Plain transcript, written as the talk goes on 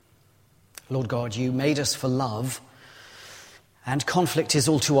Lord God, you made us for love, and conflict is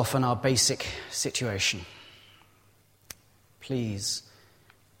all too often our basic situation. Please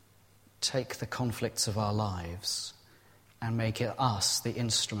take the conflicts of our lives and make it us the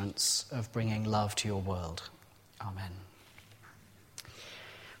instruments of bringing love to your world. Amen.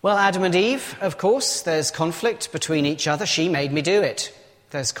 Well, Adam and Eve, of course, there's conflict between each other. She made me do it.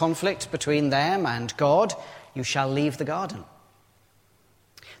 There's conflict between them and God. You shall leave the garden.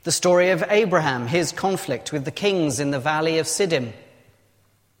 The story of Abraham, his conflict with the kings in the valley of Siddim.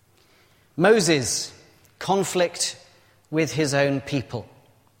 Moses, conflict with his own people.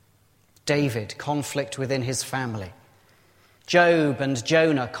 David, conflict within his family. Job and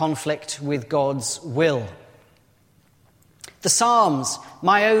Jonah, conflict with God's will. The Psalms,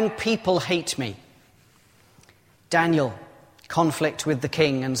 my own people hate me. Daniel, conflict with the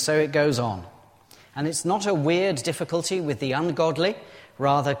king, and so it goes on. And it's not a weird difficulty with the ungodly.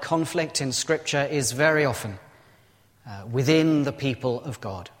 Rather, conflict in Scripture is very often within the people of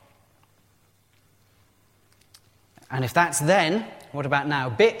God. And if that's then, what about now?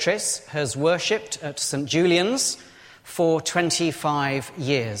 Beatrice has worshipped at St. Julian's for 25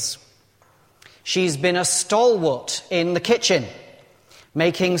 years. She's been a stalwart in the kitchen,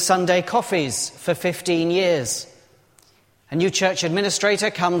 making Sunday coffees for 15 years. A new church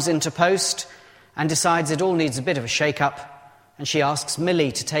administrator comes into post and decides it all needs a bit of a shake-up, and she asks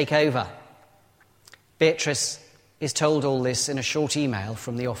Millie to take over. Beatrice is told all this in a short email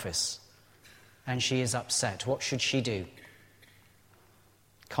from the office, and she is upset. What should she do?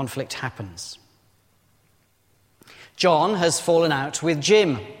 Conflict happens. John has fallen out with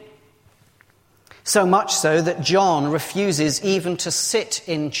Jim. So much so that John refuses even to sit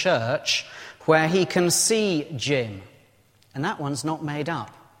in church where he can see Jim. And that one's not made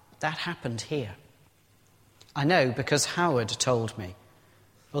up. That happened here. I know because Howard told me,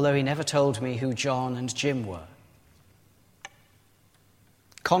 although he never told me who John and Jim were.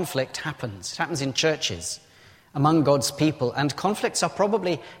 Conflict happens. It happens in churches, among God's people, and conflicts are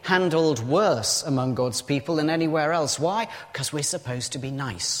probably handled worse among God's people than anywhere else. Why? Because we're supposed to be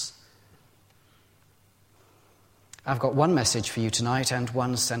nice. I've got one message for you tonight and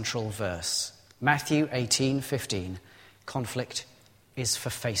one central verse. Matthew 18:15. Conflict is for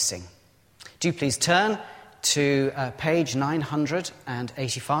facing. Do you please turn to page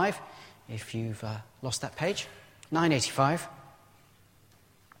 985, if you've lost that page. 985.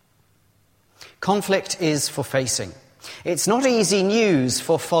 Conflict is for facing. It's not easy news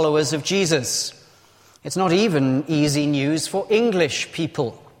for followers of Jesus. It's not even easy news for English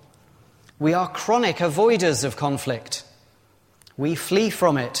people. We are chronic avoiders of conflict. We flee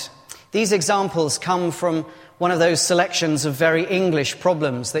from it. These examples come from one of those selections of very English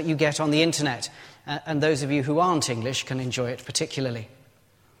problems that you get on the internet, and those of you who aren't English can enjoy it particularly.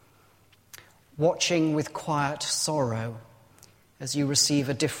 Watching with quiet sorrow as you receive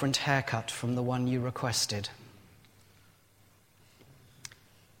a different haircut from the one you requested.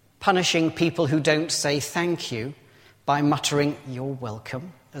 Punishing people who don't say thank you by muttering, "You're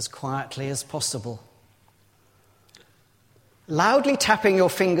welcome," as quietly as possible. Loudly tapping your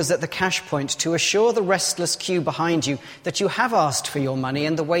fingers at the cash point to assure the restless queue behind you that you have asked for your money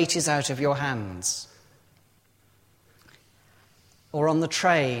and the weight is out of your hands. Or on the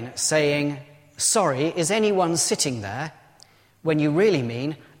train saying, "Sorry, is anyone sitting there?" when you really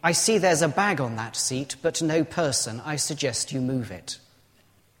mean, "I see there's a bag on that seat, but no person. I suggest you move it."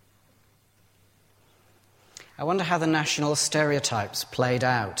 I wonder how the national stereotypes played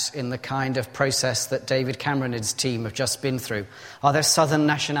out in the kind of process that David Cameron's team have just been through. Are there southern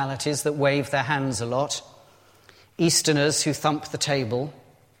nationalities that wave their hands a lot? Easterners who thump the table?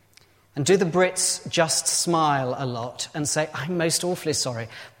 And do the Brits just smile a lot and say, "I'm most awfully sorry,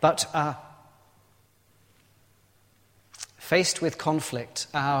 but..." Faced with conflict,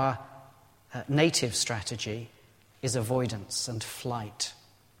 our native strategy is avoidance and flight.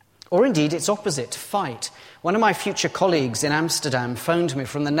 Or indeed, its opposite, fight. One of my future colleagues in Amsterdam phoned me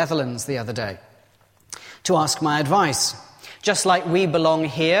from the Netherlands the other day to ask my advice. Just like we belong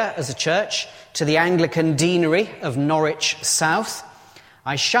here as a church to the Anglican deanery of Norwich South,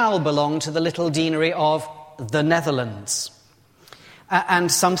 I shall belong to the little deanery of the Netherlands. And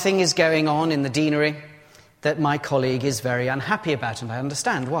something is going on in the deanery that my colleague is very unhappy about, and I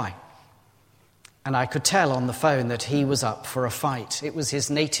understand why. And I could tell on the phone that he was up for a fight. It was his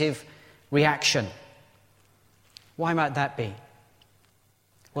native reaction. Why might that be?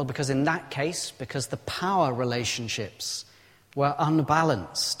 Well, because in that case, because the power relationships were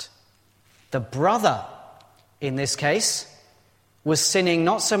unbalanced. The brother, in this case, was sinning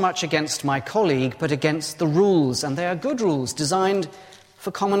not so much against my colleague, but against the rules. And they are good rules designed for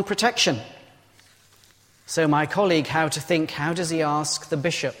common protection. So my colleague, how to think, how does he ask the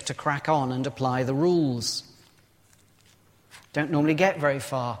bishop to crack on and apply the rules? Don't normally get very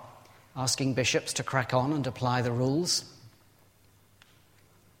far asking bishops to crack on and apply the rules.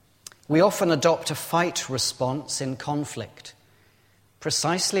 We often adopt a fight response in conflict,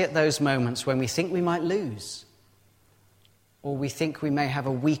 precisely at those moments when we think we might lose, or we think we may have a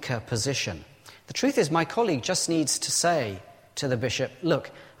weaker position. The truth is, my colleague just needs to say to the bishop,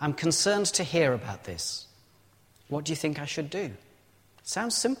 look, I'm concerned to hear about this. What do you think I should do? It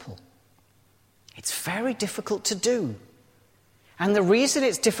sounds simple. It's very difficult to do. And the reason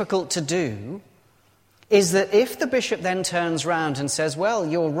it's difficult to do is that if the bishop then turns round and says, well,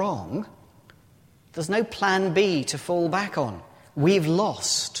 you're wrong, there's no plan B to fall back on. We've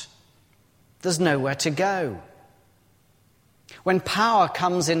lost. There's nowhere to go. When power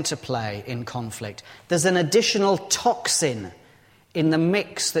comes into play in conflict, there's an additional toxin in the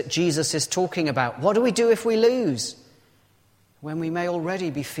mix that Jesus is talking about. What do we do if we lose? When we may already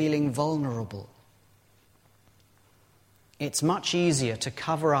be feeling vulnerable. It's much easier to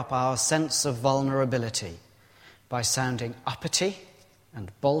cover up our sense of vulnerability by sounding uppity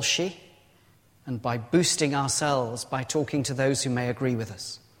and bolshy and by boosting ourselves by talking to those who may agree with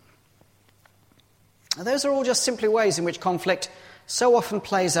us. Now, those are all just simply ways in which conflict so often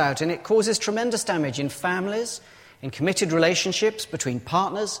plays out, and it causes tremendous damage in families, in committed relationships between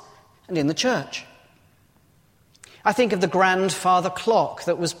partners, and in the church. I think of the grandfather clock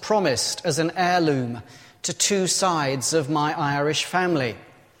that was promised as an heirloom to two sides of my Irish family,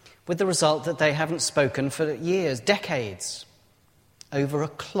 with the result that they haven't spoken for years, decades, over a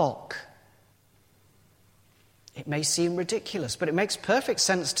clock. It may seem ridiculous, but it makes perfect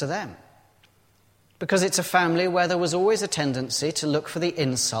sense to them, because it's a family where there was always a tendency to look for the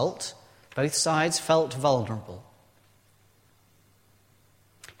insult. Both sides felt vulnerable.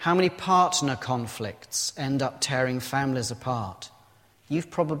 How many partner conflicts end up tearing families apart?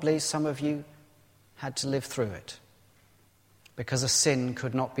 You've probably, some of you, had to live through it because a sin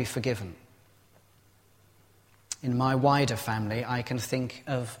could not be forgiven. In my wider family, I can think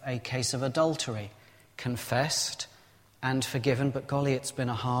of a case of adultery, confessed and forgiven, but golly, it's been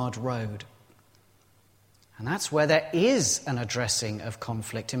a hard road. And that's where there is an addressing of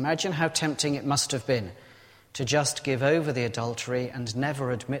conflict. Imagine how tempting it must have been to just give over the adultery and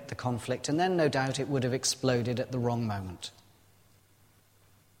never admit the conflict, and then no doubt it would have exploded at the wrong moment.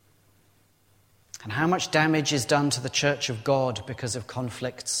 And how much damage is done to the Church of God because of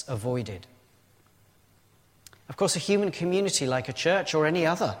conflicts avoided? Of course, a human community like a church or any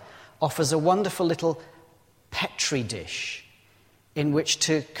other offers a wonderful little petri dish in which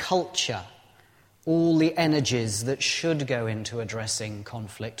to culture all the energies that should go into addressing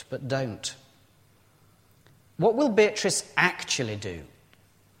conflict but don't. What will Beatrice actually do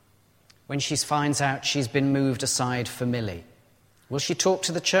when she finds out she's been moved aside for Millie? Will she talk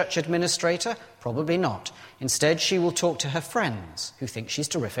to the church administrator? Probably not. Instead, she will talk to her friends, who think she's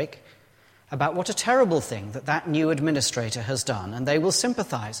terrific, about what a terrible thing that new administrator has done, and they will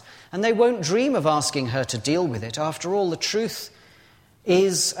sympathise, and they won't dream of asking her to deal with it. After all, the truth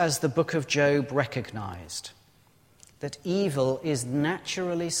is, as the book of Job recognised, that evil is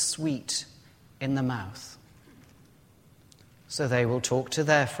naturally sweet in the mouth. So they will talk to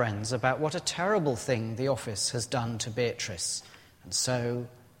their friends about what a terrible thing the office has done to Beatrice, and so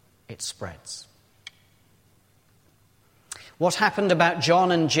it spreads. What happened about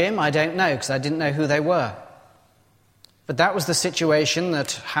John and Jim, I don't know, because I didn't know who they were. But that was the situation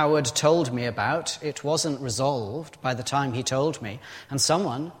that Howard told me about. It wasn't resolved by the time he told me, and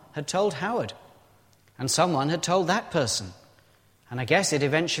someone had told Howard, and someone had told that person. And I guess it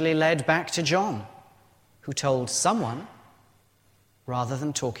eventually led back to John, who told someone rather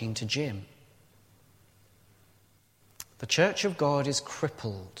than talking to Jim. The Church of God is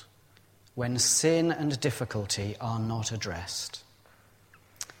crippled when sin and difficulty are not addressed.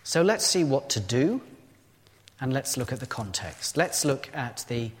 So let's see what to do, and let's look at the context. Let's look at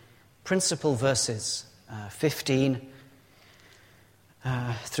the principal verses 15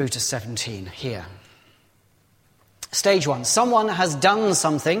 through to 17 here. Stage 1. Someone has done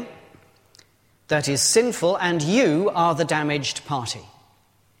something that is sinful, and you are the damaged party.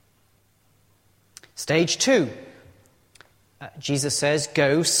 Stage 2. Jesus says,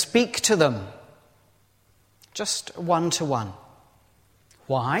 go speak to them. Just one-to-one.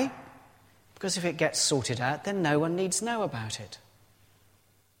 Why? Because if it gets sorted out, then no one needs know about it.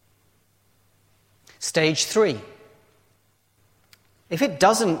 Stage 3. If it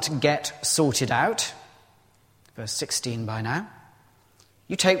doesn't get sorted out, verse 16 by now,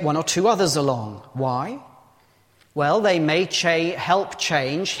 you take one or two others along. Why? Well, they may help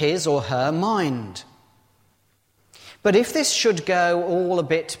change his or her mind. But if this should go all a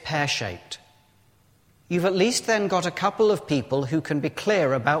bit pear-shaped, you've at least then got a couple of people who can be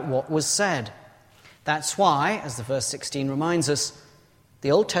clear about what was said. That's why, as the verse 16 reminds us,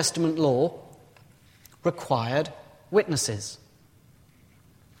 the Old Testament law required witnesses.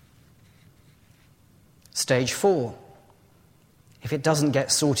 Stage 4. If it doesn't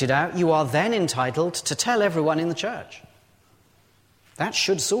get sorted out, you are then entitled to tell everyone in the church. That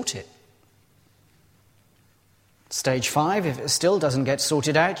should sort it. Stage 5, if it still doesn't get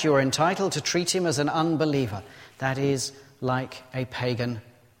sorted out, you are entitled to treat him as an unbeliever. That is, like a pagan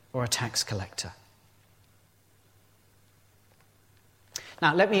or a tax collector.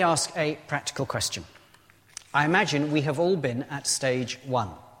 Now, let me ask a practical question. I imagine we have all been at stage 1.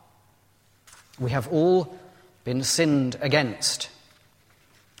 We have all been sinned against.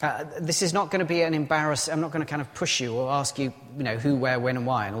 This is not going to be an embarrassing... I'm not going to kind of push you or ask you, who, where, when and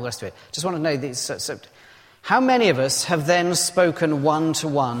why and all the rest of it. Just want to know these. How many of us have then spoken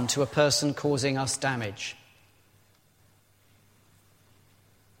one-to-one to a person causing us damage?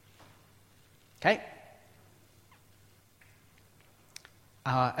 Okay.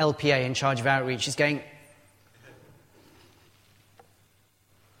 Our LPA in charge of outreach is going...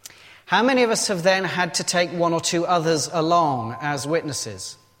 How many of us have then had to take one or two others along as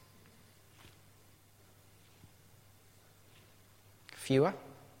witnesses? Fewer?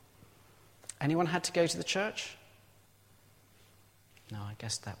 Anyone had to go to the church? No, I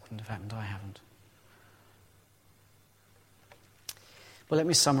guess that wouldn't have happened. I haven't. Well, let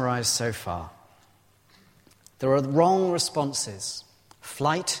me summarize so far. There are wrong responses: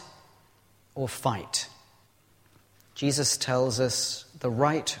 flight or fight. Jesus tells us the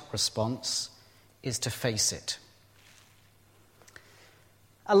right response is to face it.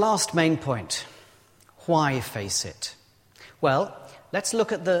 A last main point. Why face it? Well, let's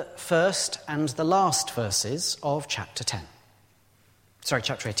look at the first and the last verses of chapter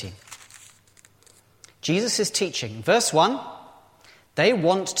 18. Jesus is teaching. Verse 1, they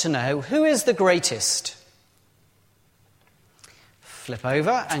want to know who is the greatest. Flip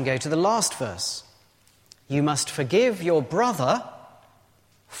over and go to the last verse. You must forgive your brother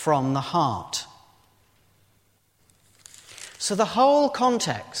from the heart. So the whole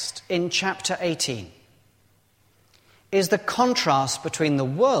context in chapter 18 is the contrast between the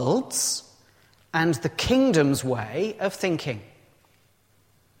world's and the kingdom's way of thinking.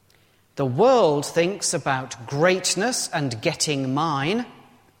 The world thinks about greatness and getting mine.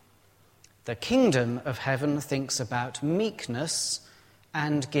 The kingdom of heaven thinks about meekness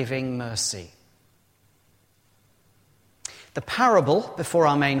and giving mercy. The parable before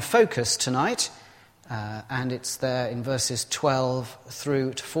our main focus tonight, and it's there in verses 12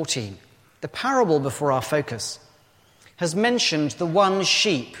 through to 14. The parable before our focus has mentioned the one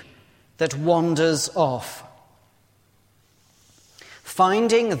sheep that wanders off.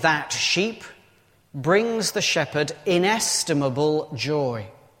 Finding that sheep brings the shepherd inestimable joy.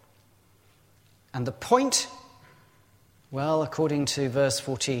 And the point, well, according to verse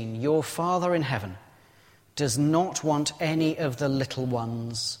 14, your Father in heaven does not want any of the little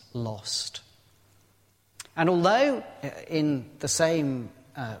ones lost. And although in the same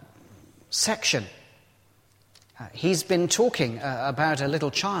section he's been talking about a little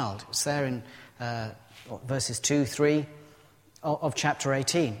child, it's there in verses 2, 3 of chapter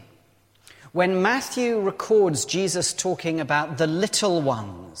 18. When Matthew records Jesus talking about the little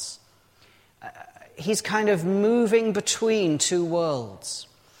ones, he's kind of moving between two worlds.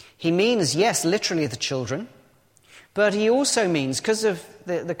 He means, yes, literally the children, but he also means, because of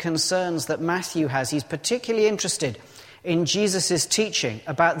the concerns that Matthew has, he's particularly interested in Jesus' teaching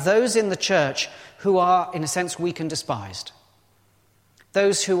about those in the church who are, in a sense, weak and despised.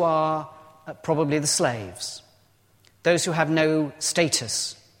 Those who are probably the slaves. Those who have no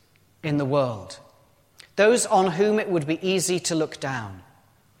status in the world. Those on whom it would be easy to look down.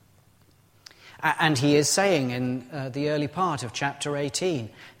 And he is saying in the early part of chapter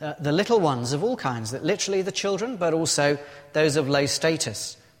 18, the little ones of all kinds, that literally the children, but also those of low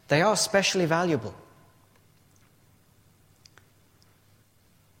status, they are especially valuable.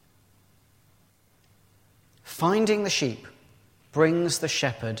 Finding the sheep brings the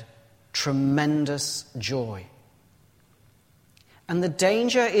shepherd tremendous joy. And the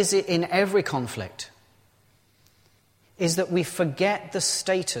danger is in every conflict is that we forget the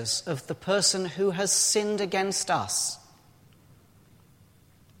status of the person who has sinned against us.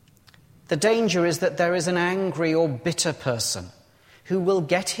 The danger is that there is an angry or bitter person who will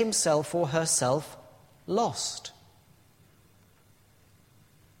get himself or herself lost.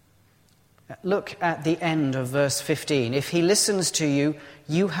 Look at the end of verse 15. If he listens to you,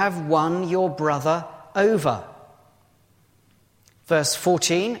 you have won your brother over. Verse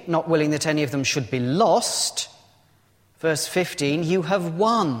 14, not willing that any of them should be lost. Verse 15, you have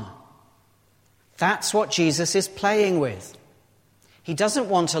won. That's what Jesus is playing with. He doesn't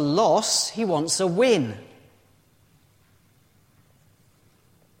want a loss, he wants a win.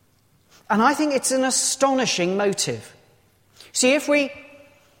 And I think it's an astonishing motive. See, if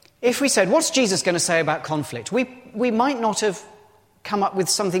we said, what's Jesus going to say about conflict? We might not have come up with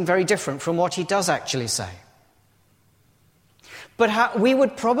something very different from what he does actually say. But we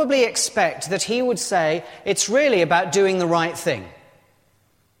would probably expect that he would say, it's really about doing the right thing.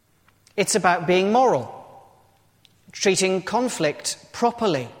 It's about being moral, treating conflict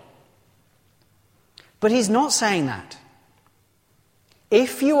properly. But he's not saying that.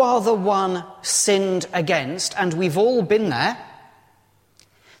 If you are the one sinned against, and we've all been there,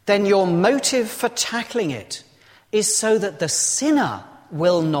 then your motive for tackling it is so that the sinner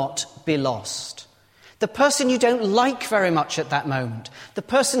will not be lost. The person you don't like very much at that moment, the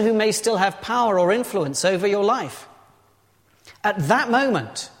person who may still have power or influence over your life. At that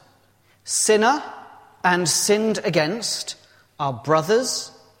moment, sinner and sinned against are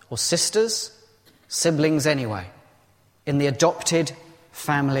brothers or sisters, siblings anyway, in the adopted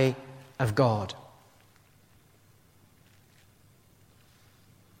family of God.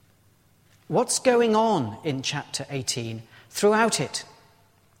 What's going on in chapter 18 throughout it?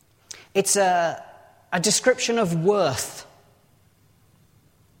 It's a description of worth.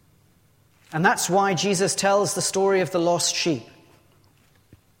 And that's why Jesus tells the story of the lost sheep.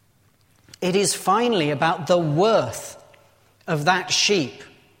 It is finally about the worth of that sheep,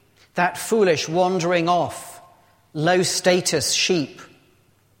 that foolish wandering off, low-status sheep.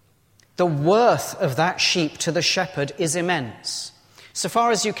 The worth of that sheep to the shepherd is immense. So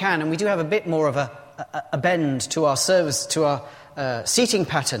far as you can, and we do have a bit more of a bend to our service, to our seating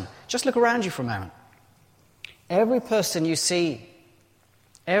pattern, just look around you for a moment. Every person you see,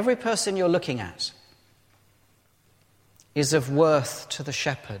 every person you're looking at, is of worth to the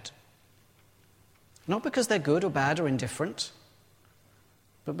shepherd. Not because they're good or bad or indifferent,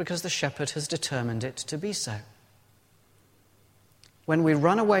 but because the shepherd has determined it to be so. When we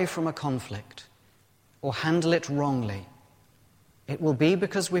run away from a conflict or handle it wrongly, it will be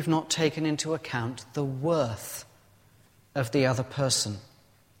because we've not taken into account the worth of the other person.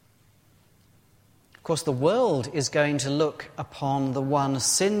 Of course, the world is going to look upon the one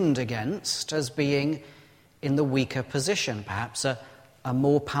sinned against as being in the weaker position. Perhaps a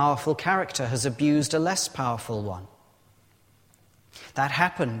more powerful character has abused a less powerful one. That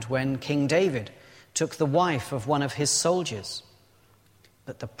happened when King David took the wife of one of his soldiers.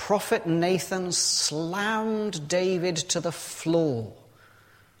 But the prophet Nathan slammed David to the floor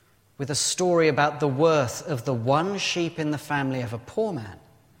with a story about the worth of the one sheep in the family of a poor man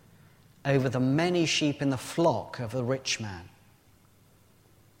over the many sheep in the flock of a rich man.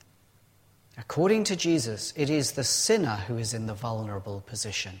 According to Jesus, it is the sinner who is in the vulnerable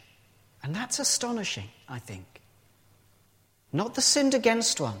position. And that's astonishing, I think. Not the sinned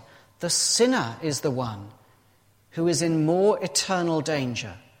against one. The sinner is the one who is in more eternal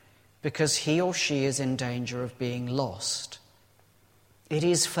danger because he or she is in danger of being lost. It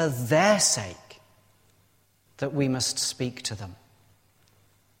is for their sake that we must speak to them.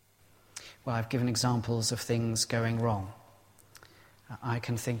 Well, I've given examples of things going wrong. I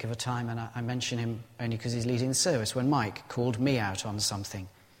can think of a time, and I mention him only because he's leading the service, when Mike called me out on something.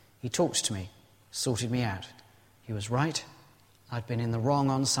 He talked to me, sorted me out. He was right. I'd been in the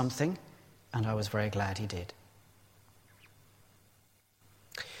wrong on something, and I was very glad he did.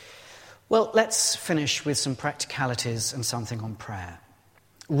 Well, let's finish with some practicalities and something on prayer.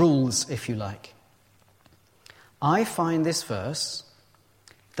 Rules, if you like. I find this verse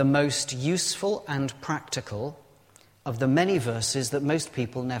the most useful and practical of the many verses that most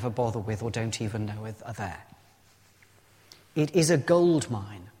people never bother with or don't even know are there. It is a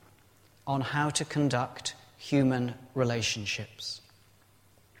goldmine on how to conduct human relationships.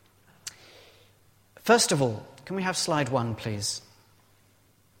 First of all, can we have slide 1, please?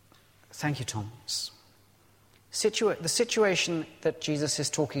 Thank you, Thomas. The situation that Jesus is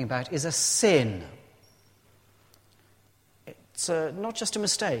talking about is a sin. It's not just a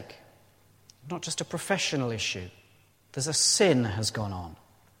mistake, not just a professional issue. There's a sin has gone on.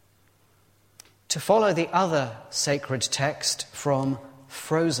 To follow the other sacred text from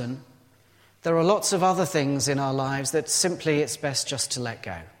Frozen, there are lots of other things in our lives that simply it's best just to let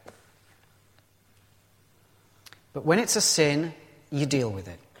go. But when it's a sin, you deal with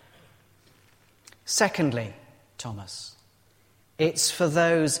it. Secondly, Thomas, it's for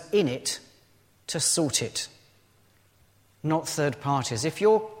those in it to sort it, not third parties. If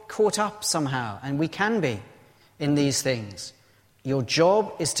you're caught up somehow, and we can be in these things, Your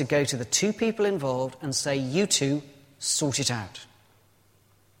job is to go to the two people involved and say, you two, sort it out.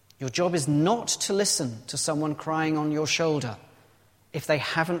 Your job is not to listen to someone crying on your shoulder if they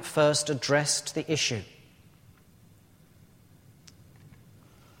haven't first addressed the issue.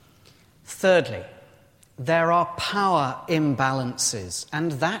 Thirdly, there are power imbalances,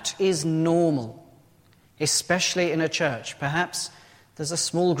 and that is normal, especially in a church. Perhaps there's a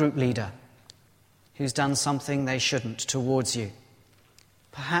small group leader who's done something they shouldn't towards you.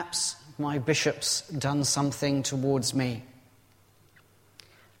 Perhaps my bishop's done something towards me.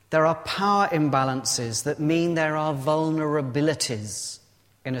 There are power imbalances that mean there are vulnerabilities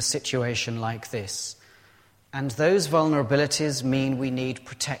in a situation like this. And those vulnerabilities mean we need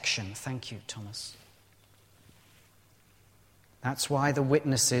protection. Thank you, Thomas. That's why the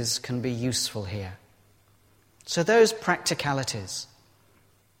witnesses can be useful here. So those practicalities.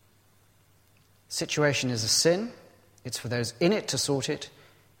 Situation is a sin. It's for those in it to sort it.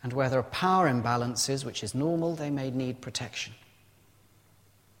 And where there are power imbalances, which is normal, they may need protection.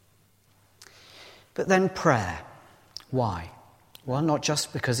 But then prayer. Why? Well, not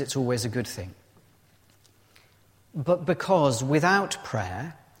just because it's always a good thing, but because without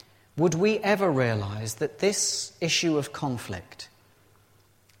prayer, would we ever realize that this issue of conflict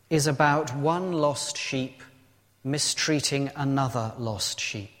is about one lost sheep mistreating another lost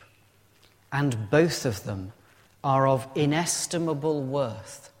sheep, and both of them are of inestimable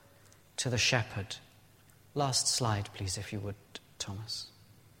worth to the shepherd? Last slide, please, if you would, Thomas.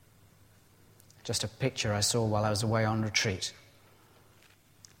 Just a picture I saw while I was away on retreat.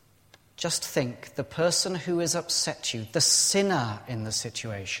 Just think, the person who has upset you, the sinner in the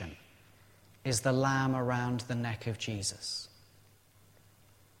situation, is the lamb around the neck of Jesus.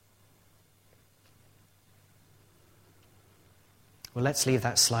 Well, let's leave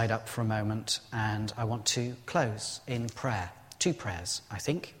that slide up for a moment, and I want to close in prayer. 2 prayers, I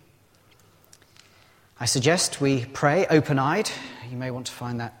think. I suggest we pray open-eyed. You may want to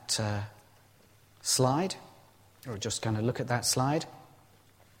find that slide, or just kind of look at that slide.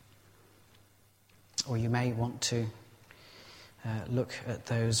 Or you may want to look at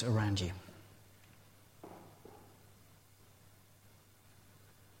those around you.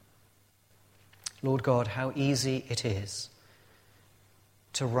 Lord God, how easy it is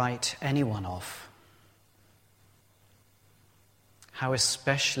to write anyone off. How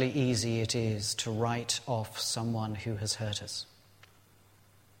especially easy it is to write off someone who has hurt us.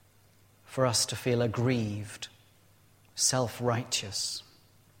 For us to feel aggrieved, self-righteous,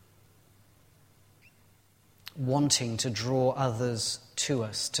 wanting to draw others to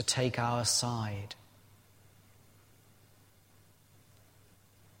us, to take our side.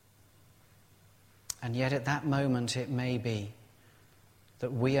 And yet at that moment it may be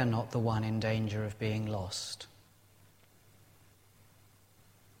that we are not the one in danger of being lost.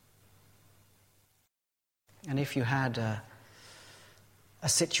 And if you had a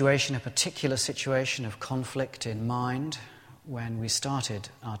particular situation of conflict in mind when we started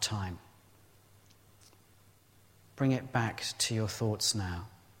our time, bring it back to your thoughts now.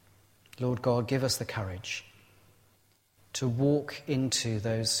 Lord God, give us the courage to walk into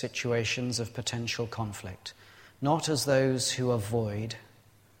those situations of potential conflict, not as those who avoid,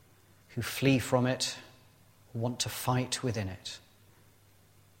 who flee from it, want to fight within it,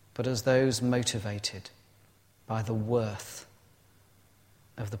 but as those motivated by the worth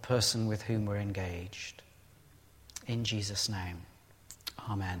of the person with whom we're engaged. In Jesus' name,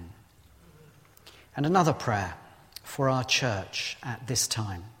 amen. And another prayer for our church at this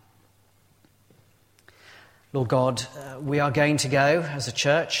time. Lord God, we are going to go as a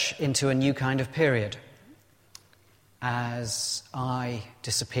church into a new kind of period. As I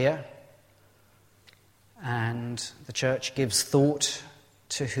disappear and the church gives thought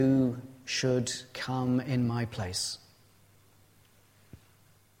to who should come in my place.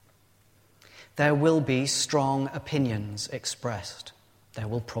 There will be strong opinions expressed. There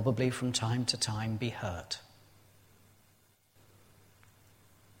will probably from time to time be hurt.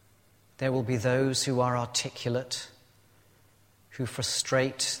 There will be those who are articulate, who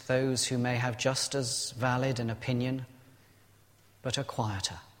frustrate those who may have just as valid an opinion, but are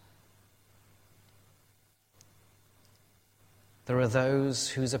quieter. There are those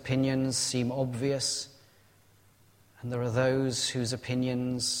whose opinions seem obvious, and there are those whose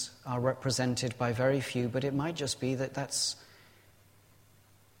opinions are represented by very few, but it might just be that that's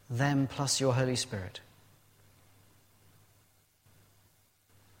them plus your Holy Spirit.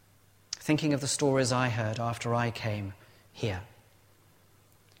 Thinking of the stories I heard after I came here,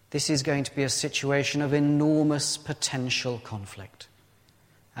 this is going to be a situation of enormous potential conflict.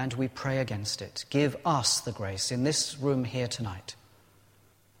 and we pray against it. Give us the grace in this room here tonight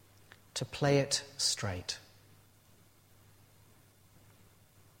to play it straight.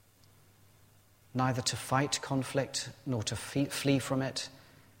 Neither to fight conflict nor to flee from it,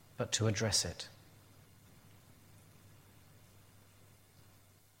 but to address it.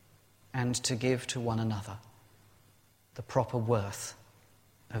 And to give to one another the proper worth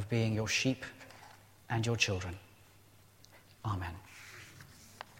of being your sheep and your children. Amen.